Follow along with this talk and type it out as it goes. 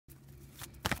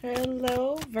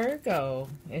Hello, Virgo.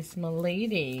 It's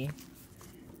Malady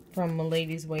from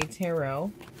Maladys Way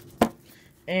Tarot.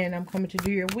 And I'm coming to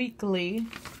do your weekly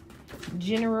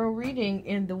general reading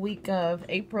in the week of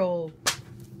April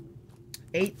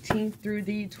 18th through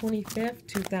the 25th,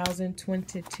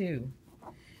 2022.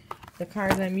 The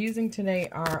cards I'm using today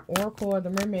are Oracle of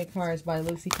the Mermaid cards by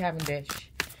Lucy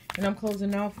Cavendish. And I'm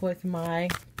closing off with my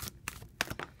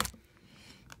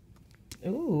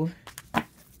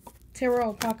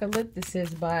Tarot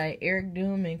Apocalyptices by Eric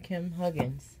Doom and Kim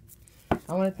Huggins.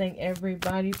 I want to thank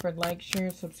everybody for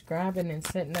sharing, subscribing, and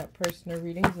setting up personal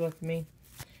readings with me.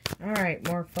 Alright,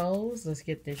 Morphos, let's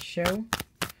get this show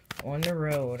on the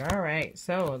road. Alright,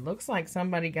 so it looks like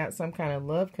somebody got some kind of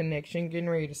love connection getting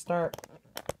ready to start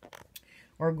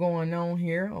or going on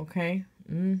here, okay?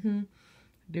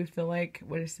 Do feel like,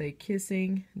 what did it say?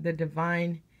 Kissing the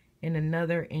divine in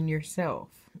another in yourself.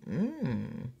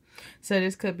 So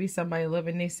this could be somebody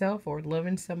loving themselves or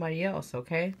loving somebody else,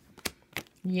 okay?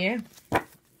 Yeah.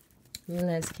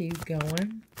 Let's keep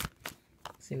going.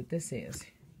 See what this is.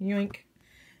 Yoink.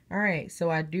 Alright,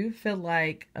 so I do feel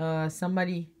like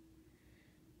somebody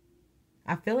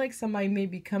may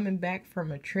be coming back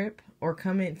from a trip or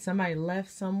somebody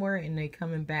left somewhere and they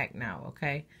coming back now,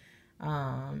 okay?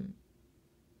 I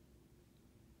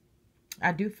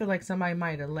do feel like somebody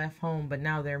might have left home, but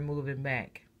now they're moving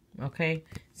back. Okay,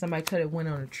 somebody could have went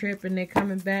on a trip and they're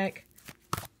coming back,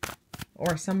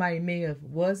 or somebody may have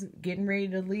was getting ready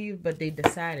to leave, but they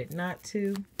decided not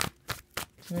to.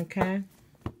 Okay,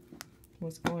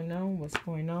 what's going on? What's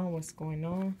going on? What's going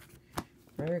on?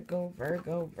 Virgo,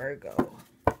 Virgo, Virgo.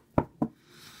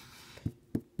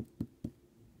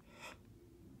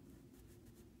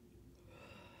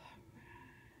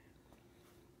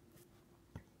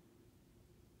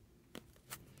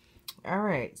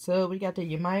 Alright, so we got the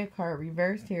Yamaya card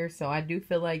reversed here. So I do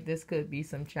feel like this could be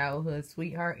some childhood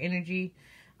sweetheart energy.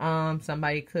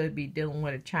 Somebody could be dealing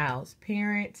with a child's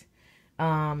parent.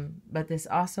 But this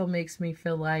also makes me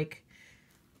feel like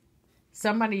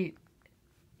somebody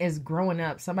is growing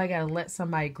up. Somebody got to let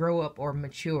somebody grow up or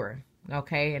mature.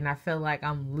 Okay, and I feel like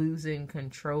I'm losing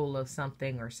control of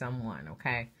something or someone.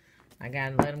 Okay, I got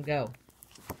to let them go.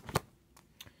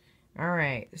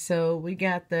 Alright, so we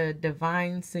got the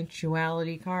Divine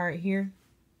Sensuality card here.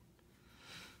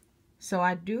 So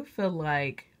I do feel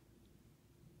like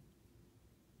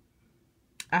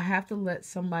I have to let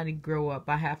somebody grow up.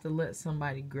 I have to let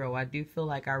somebody grow. I do feel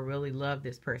like I really love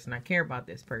this person. I care about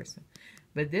this person.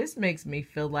 But this makes me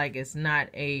feel like it's not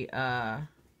a,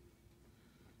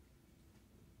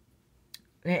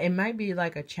 it might be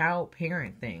like a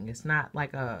child-parent thing. It's not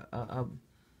like a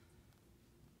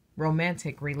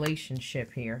romantic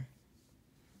relationship here.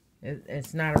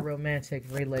 It's not a romantic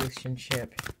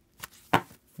relationship.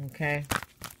 Okay.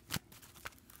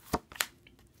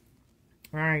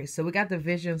 Alright, so we got the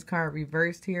Visions card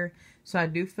reversed here. So I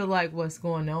do feel like what's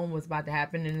going on, what's about to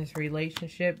happen in this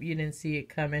relationship, you didn't see it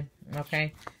coming.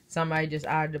 Okay. Somebody just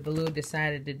out of the blue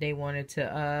decided that they wanted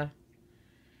to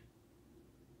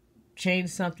change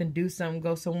something, do something,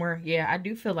 go somewhere. Yeah, I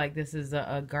do feel like this is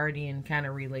a guardian kind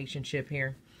of relationship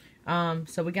here.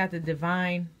 So we got the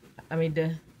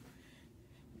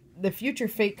the Future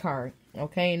Fate card,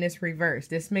 okay, and it's reversed.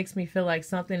 This makes me feel like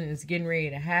something is getting ready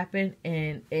to happen,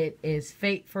 and it is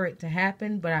fate for it to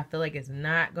happen, but I feel like it's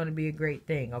not going to be a great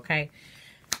thing, okay?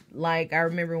 Like, I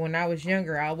remember when I was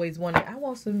younger, I always wanted, I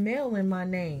want some mail in my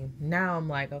name. Now I'm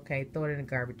like, okay, throw it in the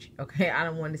garbage, okay? I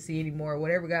don't want to see anymore.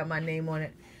 Whatever got my name on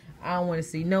it, I don't want to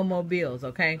see no more bills,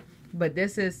 okay? But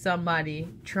this is somebody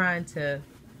trying to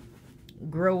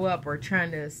grow up or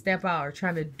trying to step out or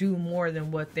trying to do more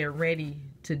than what they're ready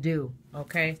to do,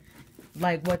 okay?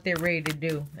 Like what they're ready to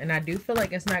do. And I do feel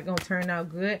like it's not going to turn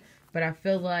out good, but I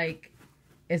feel like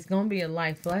it's going to be a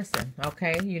life lesson,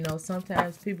 okay? You know,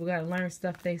 sometimes people got to learn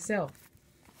stuff themselves.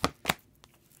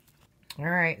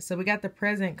 Alright, so we got the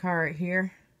Present card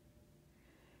here.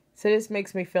 So this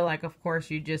makes me feel like, of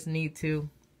course, you just need to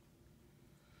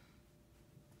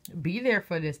be there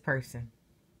for this person.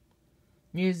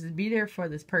 You just be there for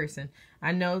this person.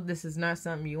 I know this is not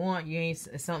something you want. You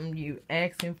ain't something you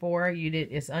asking for.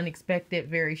 It's unexpected,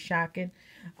 very shocking.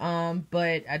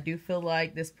 But I do feel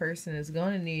like this person is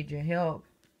going to need your help.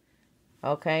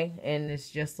 Okay? And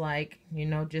it's just like, you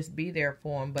know, just be there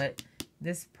for them. But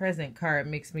this Present card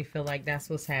makes me feel like that's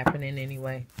what's happening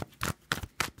anyway.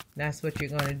 That's what you're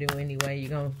going to do anyway.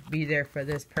 You're going to be there for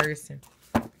this person.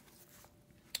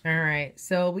 Alright,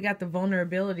 so we got the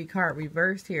Vulnerability card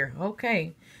reversed here.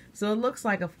 Okay, so it looks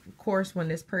like, of course, when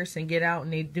this person get out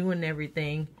and they doing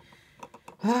everything,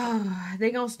 they're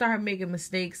going to start making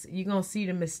mistakes. You're going to see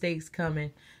the mistakes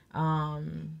coming.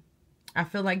 I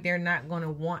feel like they're not going to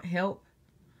want help.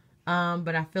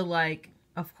 But I feel like,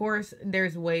 of course,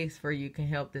 there's ways for you can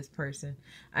help this person.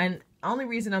 And only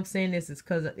reason I'm saying this is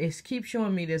because it keeps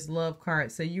showing me this love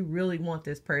card. So you really want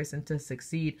this person to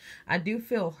succeed. I do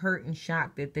feel hurt and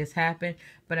shocked that this happened,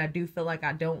 but I do feel like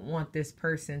I don't want this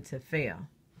person to fail.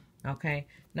 Okay?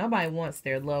 Nobody wants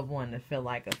their loved one to feel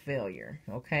like a failure.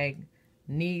 Okay?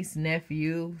 Niece,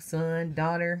 nephew, son,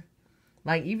 daughter,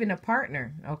 like even a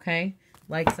partner. Okay?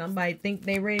 Like somebody think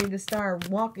they ready to start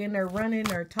walking or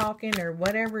running or talking or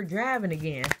whatever, driving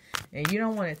again. And you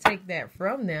don't want to take that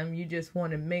from them. You just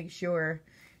want to make sure,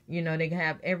 you know, they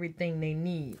have everything they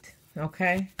need.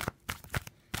 Okay?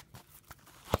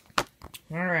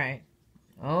 All right.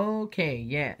 Okay,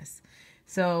 yes.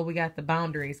 So we got the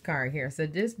boundaries card here. So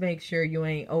just make sure you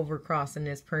ain't overcrossing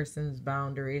this person's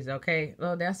boundaries. Okay?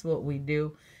 Well, that's what we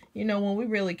do. You know, when we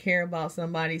really care about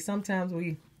somebody, sometimes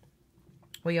we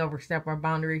overstep our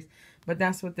boundaries, but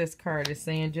that's what this card is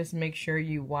saying. Just make sure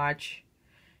you watch,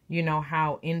 you know,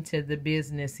 how into the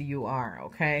business you are,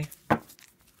 okay? All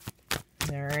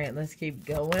right, let's keep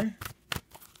going.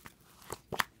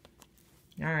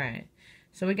 All right,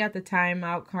 so we got the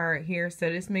timeout card here. So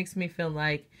this makes me feel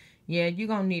like, yeah, you're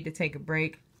going to need to take a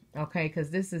break, okay? Because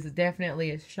this is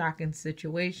definitely a shocking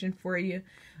situation for you.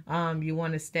 You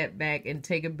want to step back and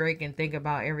take a break and think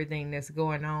about everything that's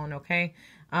going on, okay?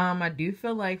 I do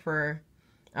feel like for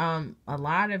a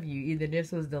lot of you, either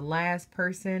this was the last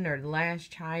person or the last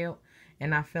child,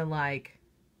 and I feel like,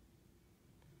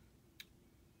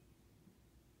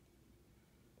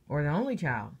 or the only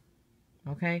child,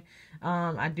 okay?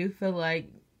 I do feel like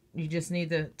you just need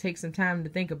to take some time to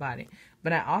think about it.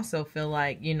 But I also feel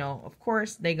like, you know, of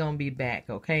course, they're going to be back,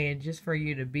 okay? And just for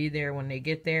you to be there when they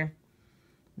get there,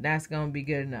 that's going to be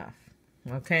good enough,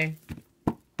 okay?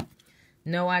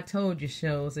 No, I told you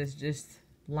shows. It's just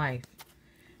life.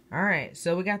 All right,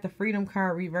 so we got the freedom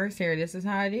card reverse here. This is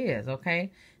how it is,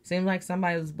 okay? Seems like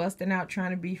somebody was busting out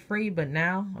trying to be free, but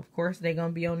now, of course, they're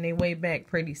going to be on their way back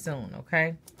pretty soon,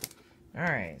 okay? All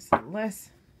right, so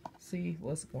let's see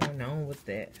what's going on with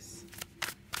this.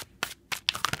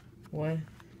 What?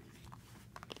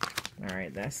 All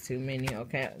right, that's too many.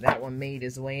 Okay, that one made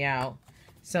his way out.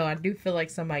 So I do feel like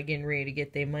somebody getting ready to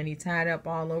get their money tied up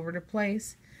all over the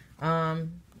place.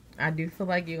 I do feel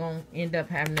like you're going to end up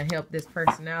having to help this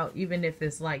person out, even if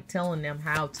it's like telling them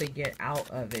how to get out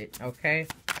of it, okay?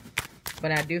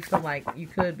 But I do feel like you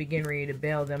could be getting ready to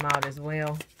bail them out as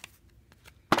well.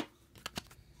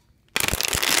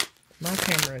 My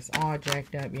camera is all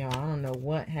jacked up, y'all. I don't know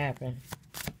what happened.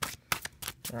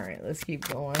 All right, let's keep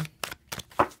going.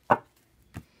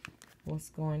 What's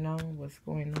going on? What's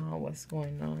going on? What's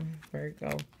going on?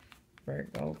 Virgo,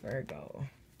 Virgo, Virgo.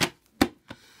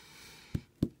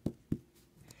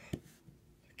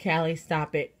 Callie,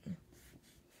 stop it.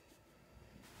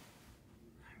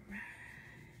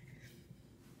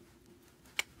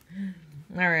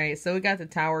 All right, so we got the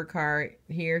Tower card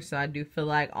here. So I do feel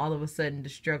like all of a sudden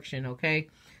destruction, okay?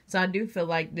 So I do feel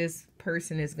like this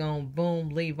person is going to boom,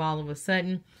 leave all of a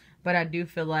sudden. But I do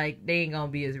feel like they ain't going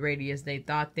to be as ready as they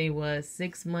thought they was.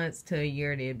 6 months to a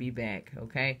year, they'll be back,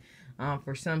 okay?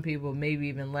 For some people, maybe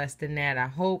even less than that. I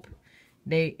hope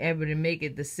they able to make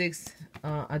it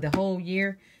the whole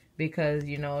year. Because,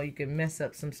 you know, you can mess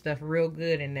up some stuff real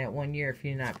good in that 1 year if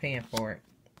you're not paying for it.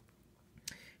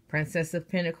 Princess of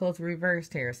Pentacles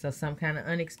reversed here. So some kind of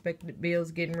unexpected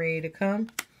bills getting ready to come.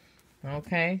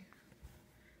 Okay.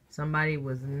 Somebody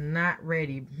was not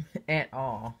ready at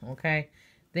all. Okay.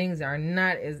 Things are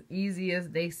not as easy as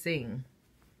they seem.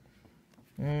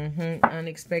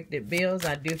 Unexpected bills.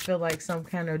 I do feel like some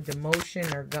kind of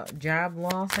demotion or job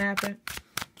loss happened.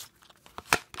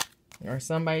 Or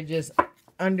somebody just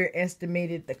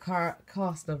underestimated the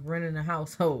cost of running a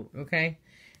household, okay?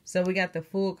 So we got the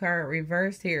Fool card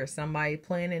reversed here. Somebody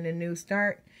planning a new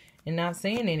start and not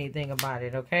saying anything about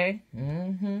it, okay?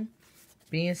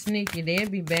 Being sneaky, they'll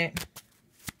be back.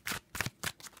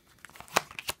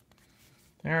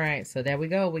 All right, so there we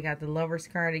go. We got the Lovers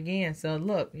card again. So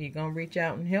look, you're going to reach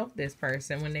out and help this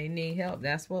person when they need help.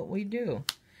 That's what we do.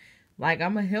 Like,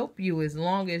 I'm going to help you as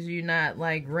long as you're not,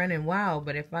 like, running wild.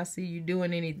 But if I see you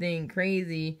doing anything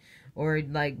crazy or,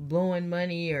 like, blowing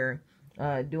money or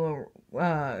doing,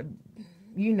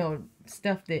 you know,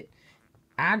 stuff that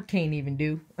I can't even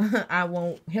do, I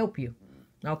won't help you.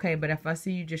 Okay, but if I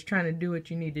see you just trying to do what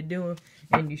you need to do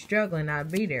and you're struggling, I'll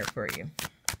be there for you.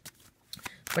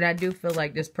 But I do feel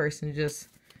like this person just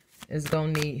is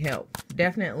going to need help.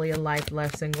 Definitely a life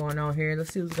lesson going on here.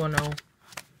 Let's see what's going on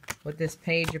with this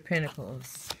Page of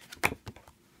Pentacles.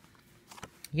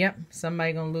 Yep,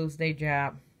 somebody gonna lose their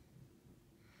job.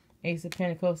 Ace of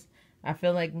Pentacles. I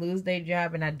feel like lose their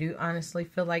job, and I do honestly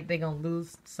feel like they're going to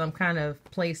lose some kind of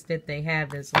place that they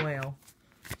have as well.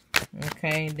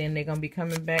 Okay, then they're going to be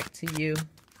coming back to you.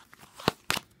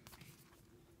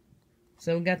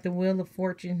 So we got the Wheel of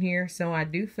Fortune here. So I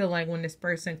do feel like when this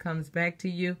person comes back to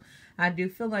you, I do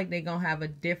feel like they're going to have a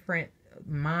different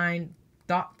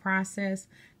thought process.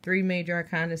 3 major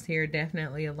arcana here,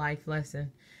 definitely a life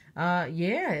lesson.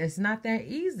 Yeah, it's not that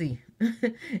easy.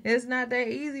 It's not that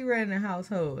easy running a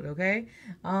household, okay?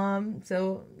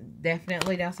 So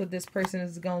definitely that's what this person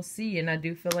is going to see. And I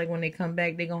do feel like when they come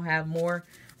back, they're going to have more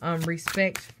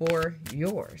respect for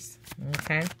yours,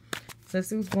 okay? So let's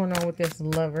see what's going on with this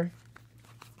lover.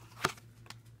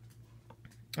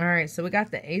 All right, so we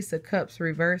got the Ace of Cups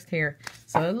reversed here.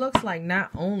 So it looks like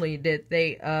not only did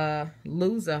they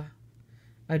lose a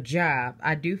job,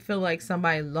 I do feel like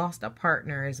somebody lost a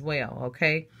partner as well,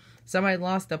 okay? Somebody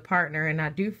lost a partner, and I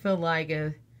do feel like,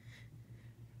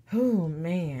 oh,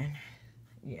 man.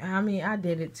 I mean, I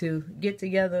did it too. Get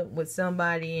together with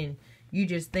somebody, and you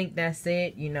just think that's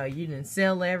it. You know, you didn't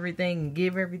sell everything and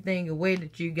give everything away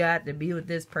that you got to be with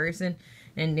this person.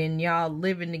 And then y'all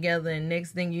living together, and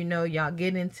next thing you know, y'all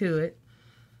get into it.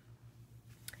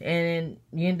 And then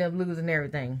you end up losing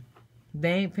everything.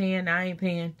 They ain't paying, I ain't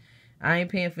paying. I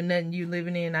ain't paying for nothing you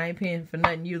living in. I ain't paying for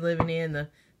nothing you living in. The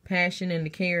passion and the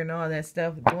care and all that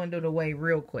stuff dwindled away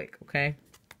real quick, okay?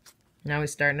 Now we're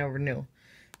starting over new.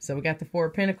 So we got the 4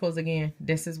 of Pentacles again.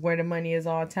 This is where the money is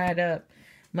all tied up.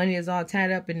 Money is all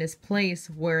tied up in this place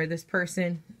where this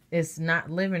person is not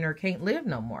living or can't live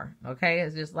no more, okay?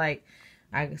 It's just like,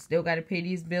 I still got to pay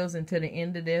these bills until the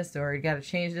end of this, or you got to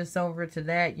change this over to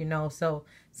that, you know. So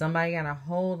somebody got a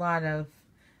whole lot of,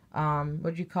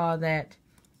 what do you call that,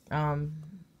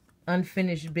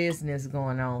 unfinished business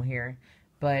going on here.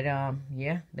 But,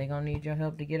 yeah, they're going to need your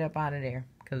help to get up out of there,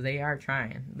 because they are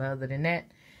trying. But other than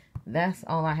that, that's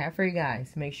all I have for you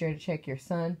guys. Make sure to check your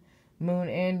sun, moon,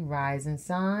 and rising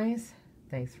signs.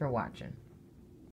 Thanks for watching.